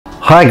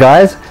Hi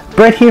guys,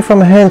 Brett here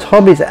from Hearns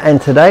Hobbies,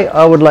 and today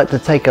I would like to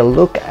take a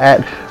look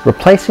at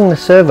replacing the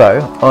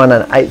servo on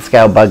an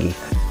 8-scale buggy.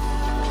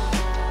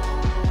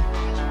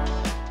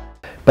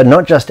 But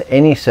not just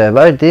any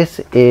servo, this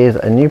is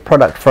a new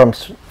product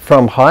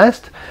from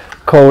Highest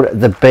called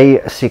the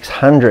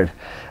B600.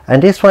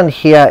 And this one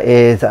here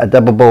is a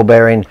double ball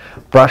bearing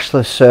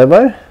brushless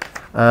servo.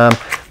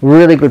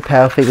 Really good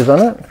power figures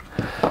on it.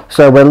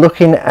 So we're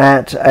looking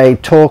at a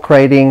torque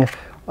rating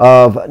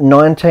of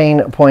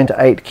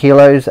 19.8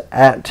 kilos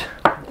at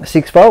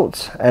 6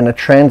 volts and a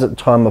transit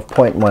time of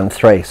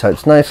 0.13. So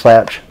it's no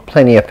slouch,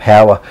 plenty of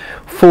power.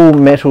 Full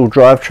metal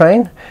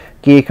drivetrain,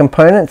 gear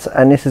components,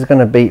 and this is going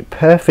to be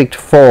perfect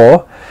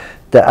for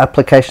the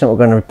application that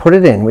we're going to put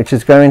it in, which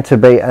is going to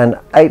be an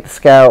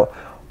 8-scale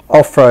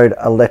off-road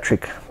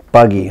electric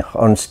buggy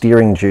on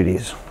steering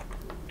duties.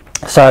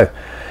 So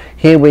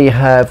here we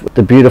have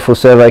the beautiful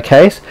servo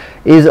case.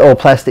 It is all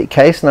plastic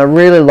case, and I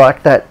really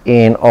like that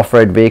in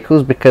off-road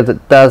vehicles because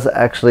it does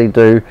actually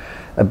do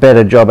a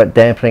better job at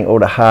dampening all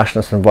the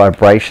harshness and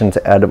vibrations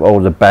out of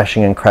all the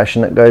bashing and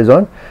crashing that goes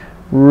on.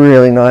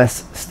 Really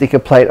nice sticker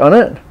plate on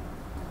it.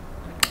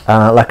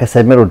 Like I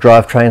said, metal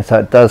drivetrain, so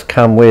it does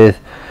come with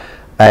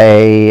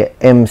a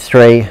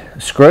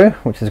M3 screw,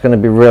 which is going to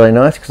be really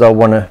nice because I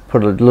want to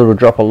put a little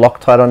drop of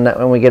Loctite on that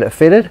when we get it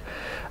fitted.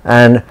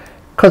 And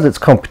because it's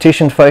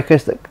competition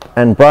focused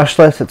and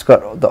brushless, it's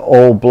got the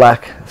all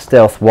black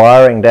stealth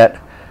wiring that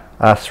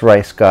us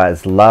race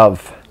guys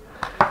love.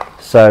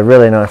 So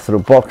really nice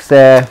little box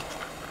there.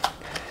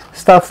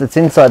 Stuff that's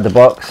inside the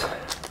box,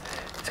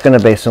 it's going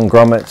to be some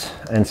grommets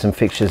and some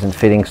fixtures and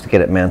fittings to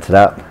get it mounted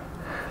up.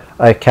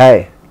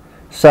 Okay,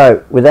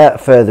 so without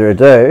further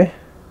ado,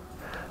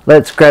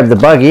 let's grab the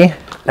buggy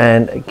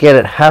and get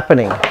it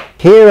happening.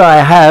 Here I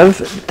have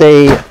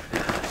the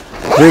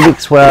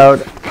Rubik's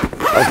World.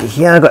 Okay,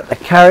 here I've got the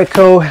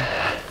caracal.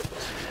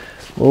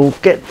 We'll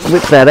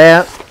whip that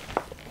out.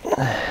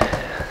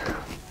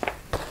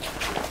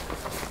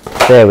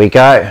 There we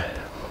go.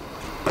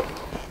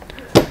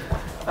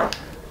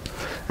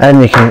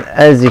 And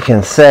as you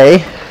can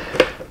see,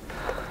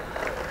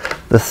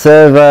 the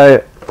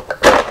servo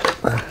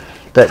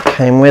that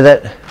came with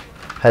it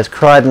has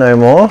cried no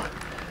more,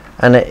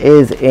 and it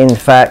is in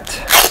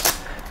fact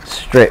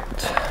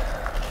stripped,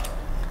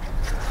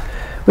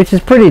 which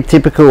is pretty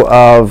typical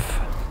of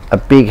a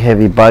big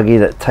heavy buggy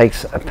that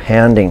takes a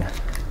pounding.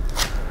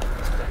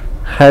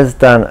 Has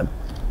done a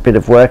bit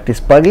of work, this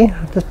buggy.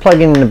 Just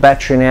plug in the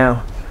battery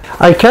now.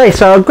 Okay,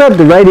 so I'll grab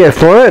the radio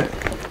for it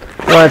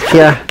right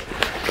here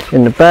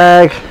in the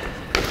bag.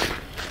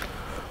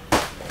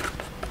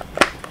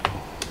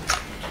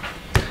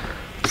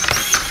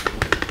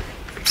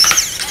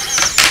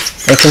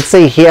 You can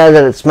see here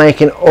that it's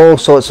making all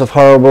sorts of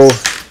horrible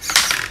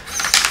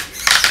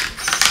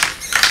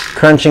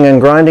crunching and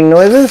grinding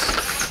noises,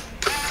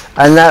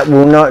 and that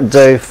will not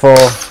do for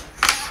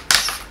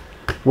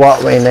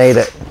what we need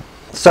it.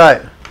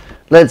 So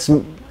let's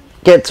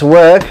get to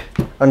work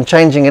on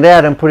changing it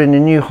out and putting a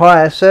new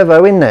Highest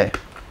servo in there.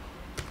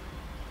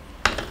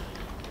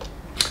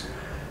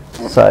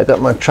 So I've got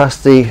my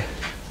trusty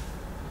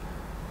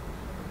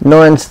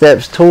 9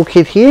 steps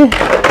toolkit here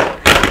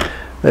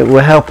that will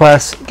help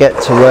us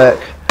get to work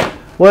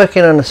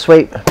working on a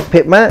sweep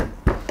pit mat.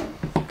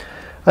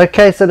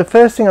 Okay, so the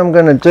first thing I'm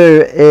going to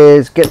do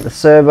is get the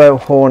servo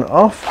horn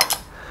off.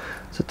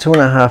 It's a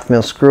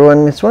 2.5mm screw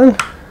on this one,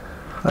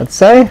 I'd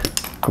say.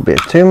 Could be a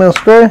 2mm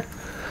screw.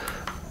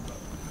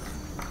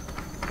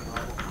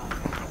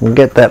 We'll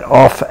get that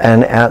off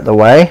and out the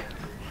way.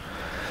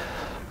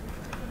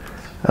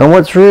 And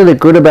what's really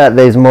good about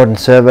these modern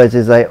servos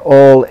is they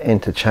all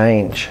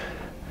interchange.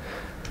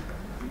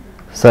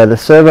 So the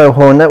servo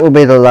horn, that will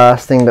be the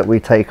last thing that we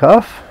take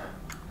off.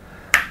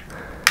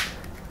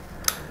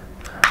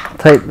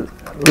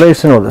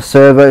 Loosen all the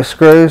servo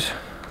screws.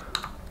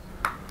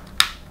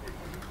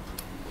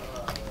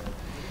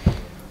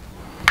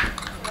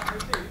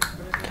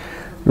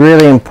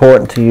 Really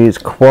important to use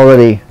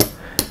quality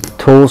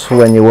tools for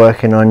when you're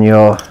working on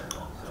your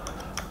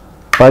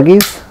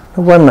buggies.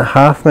 The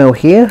 1.5mm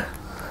here.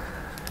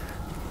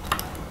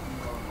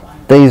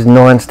 These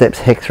 9 steps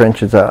hex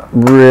wrenches are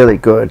really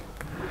good.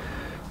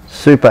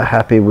 Super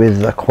happy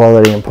with the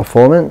quality and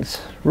performance.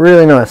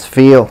 Really nice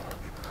feel,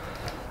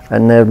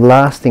 and they're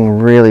lasting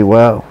really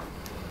well.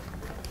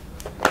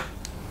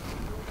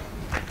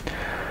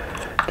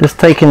 Just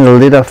taking the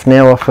lid off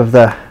now off of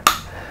the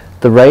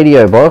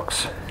radio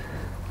box.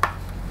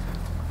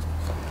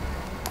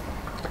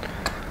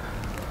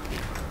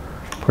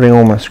 Putting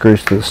all my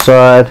screws to the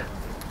side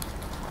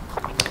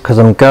because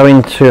I'm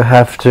going to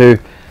have to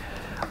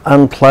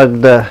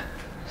unplug the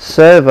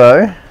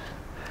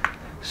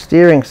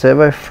steering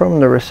servo from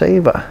the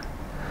receiver.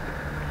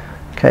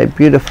 Okay,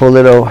 beautiful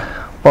little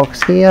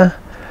box here.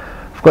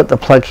 I've got the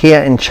plug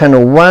here in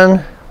channel 1.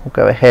 We'll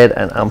go ahead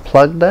and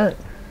unplug that.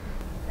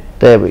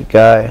 There we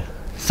go.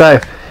 So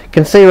you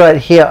can see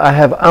right here I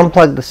have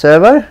unplugged the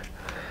servo.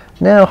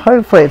 Now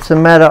hopefully it's a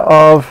matter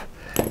of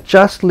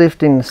just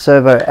lifting the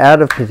servo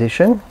out of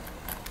position.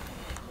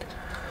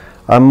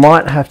 I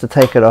might have to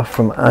take it off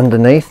from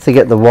underneath to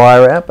get the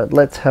wire out, but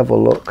let's have a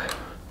look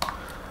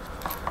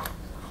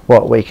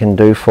what we can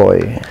do for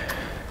you.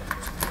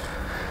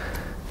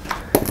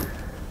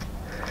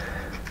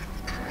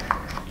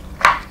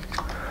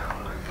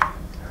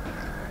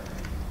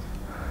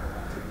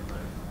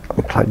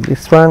 Unplug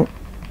this one,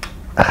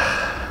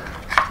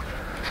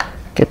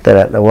 get that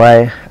out of the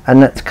way,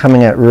 and that's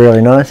coming out really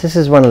nice. This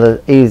is one of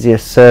the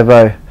easiest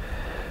servo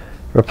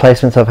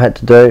replacements I've had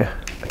to do.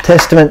 A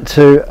testament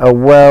to a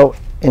well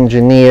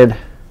engineered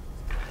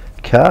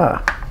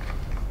car.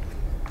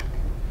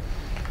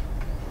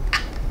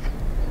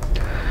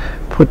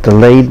 Put the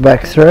lead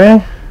back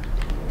through.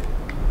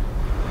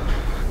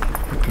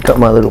 Got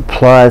my little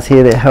pliers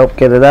here to help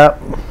get it up.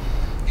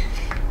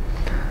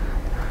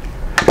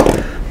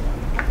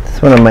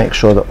 Just want to make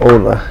sure that all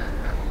the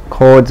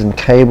cords and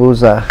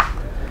cables are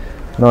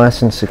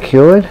nice and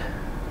secured.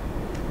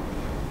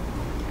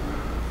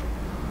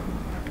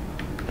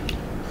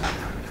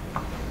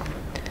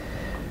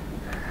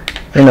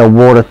 In a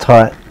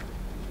watertight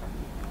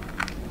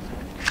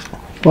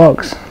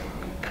box.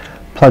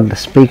 Plug the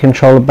speed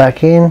controller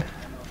back in.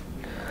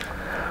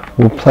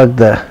 We'll plug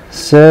the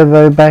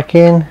servo back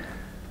in,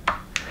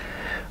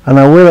 and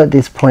I will at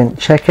this point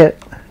check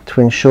it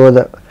to ensure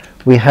that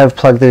we have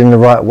plugged it in the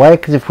right way,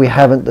 because if we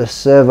haven't, the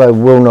servo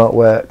will not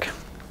work.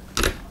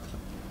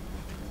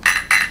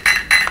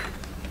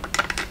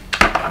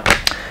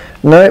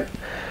 Nope.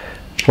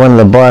 One of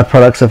the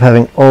byproducts of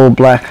having all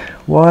black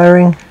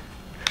wiring.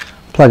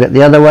 Plug it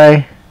the other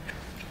way.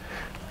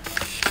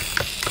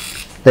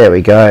 There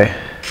we go.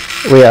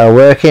 We are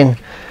working.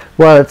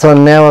 While it's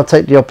on now, I'll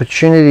take the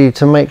opportunity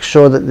to make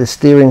sure that the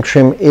steering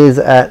trim is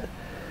at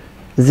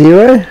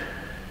 0.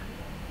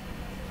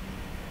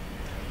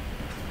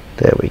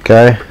 There we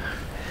go.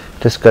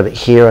 Just got it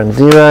here on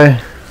 0.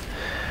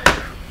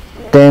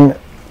 Then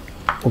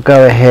we'll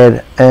go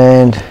ahead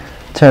and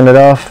turn it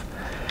off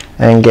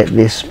and get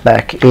this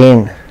back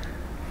in.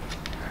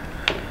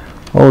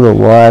 All the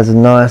wires are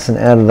nice and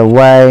out of the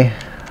way.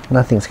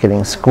 Nothing's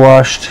getting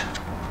squashed.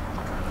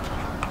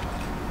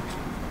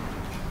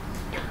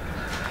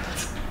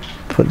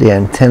 Put the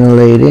antenna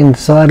lead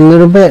inside a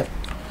little bit.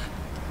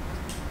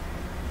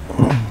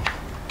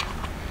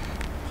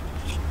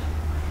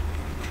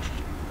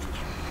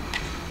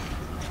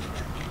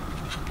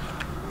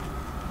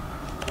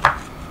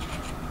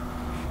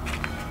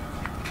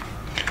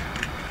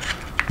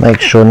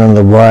 Make sure none of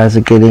the wires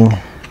are getting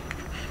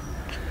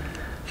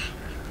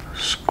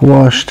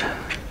squashed.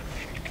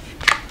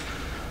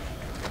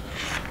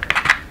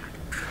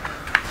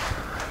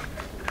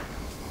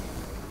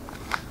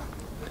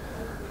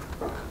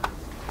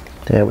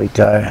 There we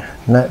go,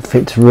 and that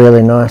fits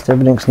really nice.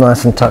 Everything's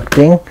nice and tucked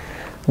in.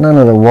 None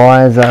of the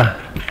wires are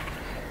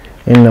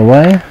in the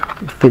way.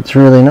 It fits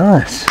really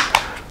nice.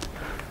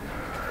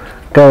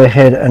 Go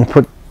ahead and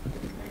put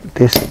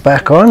this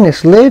back on,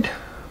 this lid.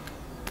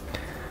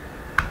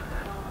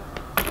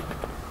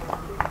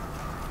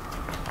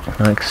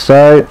 Like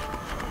so.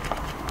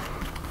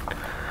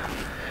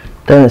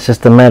 Then it's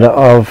just a matter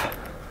of,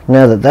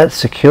 now that that's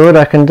secured,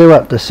 I can do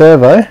up the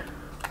servo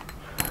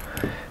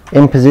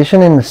in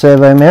position in the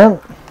servo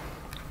mount,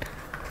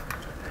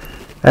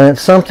 and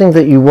it's something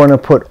that you want to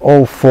put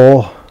all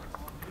 4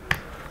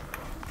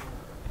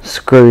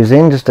 screws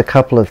in, just a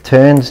couple of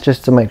turns,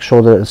 just to make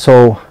sure that it's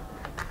all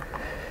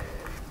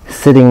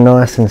sitting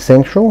nice and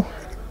central.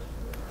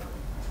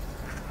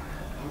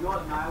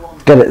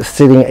 Get it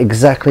sitting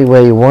exactly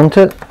where you want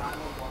it.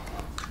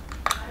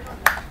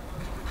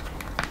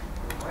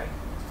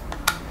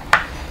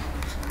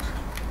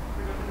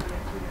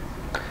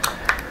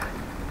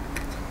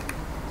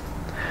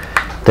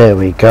 There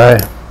we go.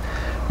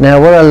 Now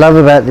what I love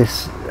about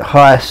this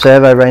Highest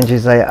servo range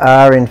is they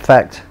are in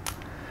fact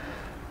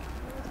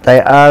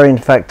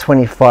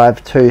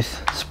 25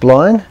 tooth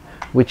spline,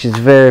 which is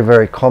very,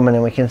 very common,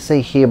 and we can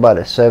see here by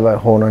the servo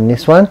horn on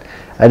this one,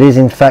 it is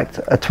in fact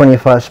a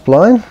 25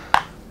 spline.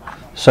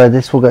 So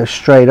this will go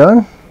straight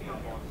on.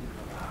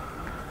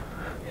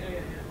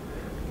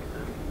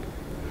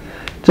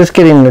 Just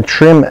getting the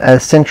trim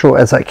as central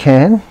as I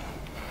can.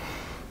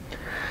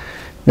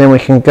 Then we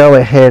can go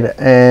ahead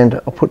and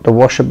I'll put the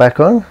washer back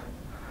on.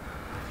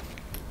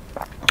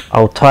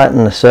 I'll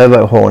tighten the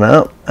servo horn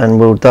up and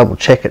we'll double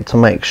check it to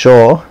make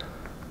sure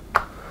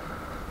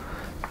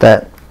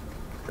that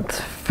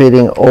it's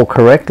fitting all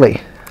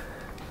correctly.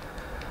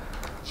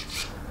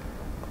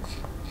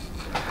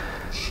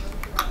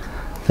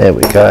 There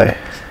we go.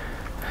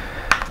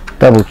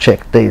 Double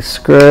check these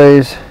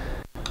screws.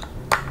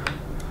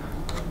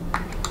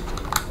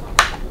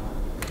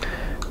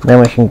 Then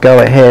we can go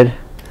ahead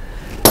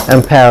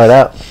and power it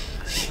up.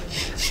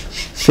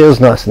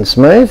 Feels nice and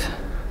smooth.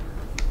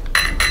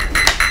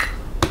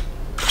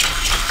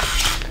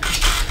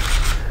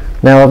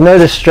 Now I've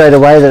noticed straight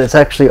away that it's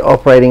actually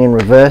operating in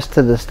reverse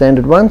to the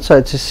standard one, so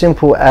it's as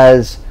simple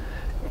as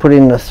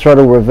putting the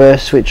throttle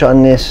reverse switch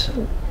on this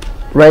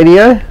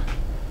radio,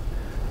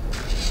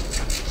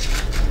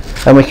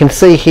 and we can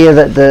see here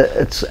that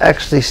it's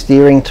actually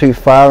steering too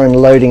far and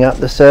loading up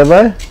the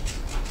servo.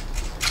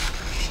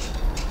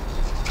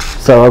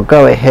 So I'll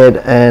go ahead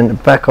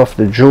and back off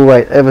the jewel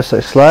weight ever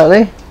so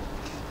slightly.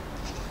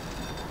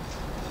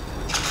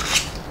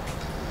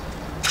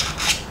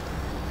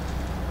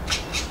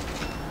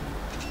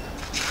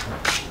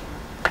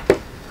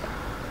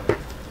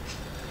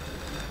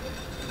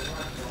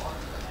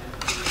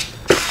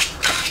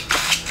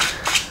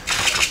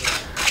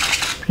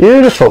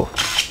 Beautiful.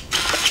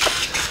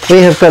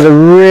 We have got a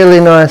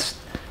really nice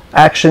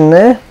action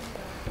there.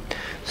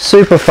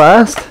 Super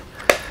fast.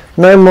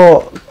 No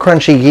more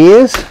crunchy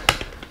gears.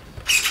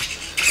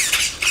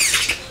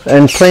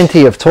 And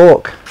plenty of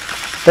torque.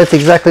 That's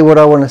exactly what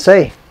I want to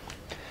see.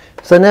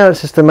 So now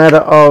it's just a matter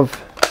of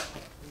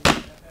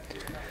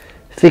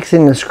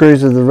fixing the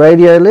screws of the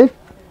radio lid,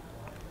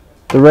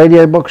 the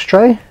radio box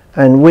tray,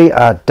 and we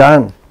are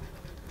done.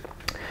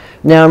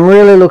 Now I'm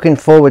really looking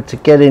forward to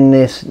getting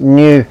this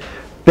new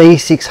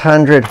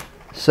B600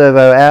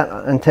 servo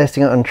out and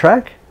testing it on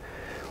track.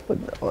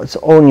 It's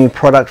all new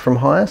product from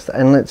Highest,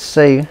 and let's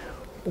see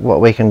what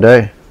we can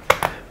do.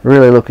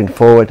 Really looking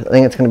forward. I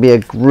think it's going to be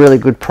a really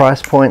good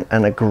price point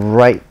and a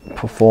great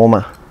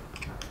performer.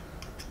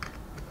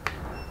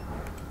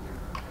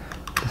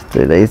 Just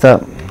do these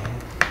up.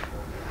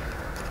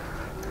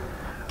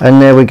 And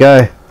there we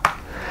go.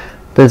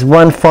 There's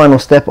one final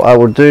step I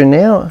will do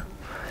now,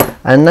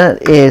 and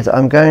that is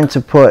I'm going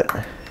to put,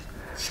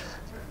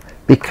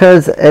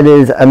 because it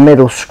is a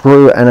metal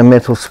screw and a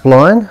metal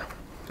spline,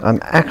 I'm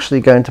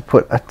actually going to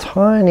put a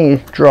tiny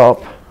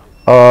drop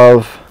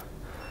of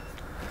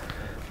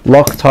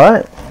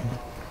Loctite.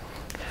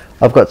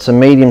 I've got some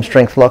medium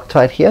strength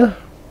Loctite here.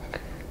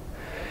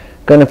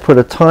 Going to put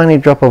a tiny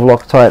drop of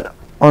Loctite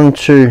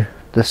onto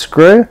the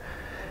screw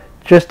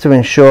just to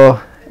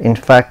ensure, in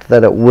fact,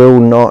 that it will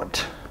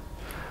not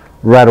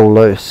rattle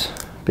loose,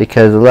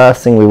 because the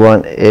last thing we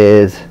want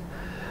is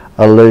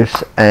a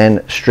loose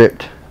and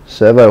stripped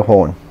servo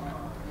horn.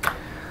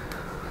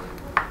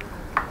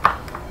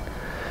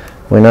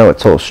 We know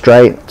it's all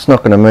straight, it's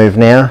not going to move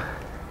now.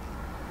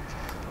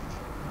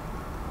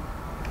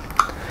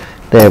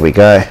 There we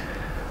go.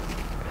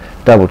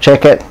 Double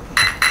check it.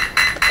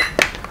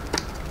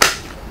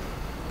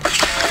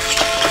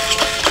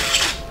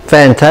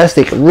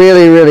 Fantastic,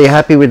 really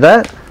happy with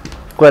that.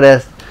 Got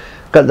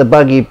the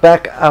buggy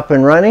back up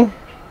and running.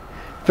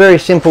 Very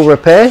simple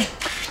repair,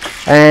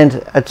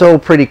 and it's all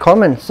pretty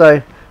common,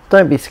 so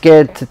don't be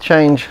scared to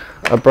change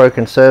a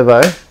broken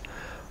servo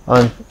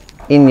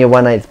in your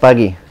 1/8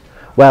 buggy.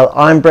 Well,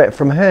 I'm Brett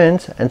from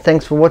Hearns, and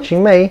thanks for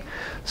watching me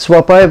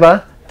swap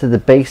over to the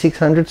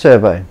B600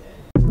 servo.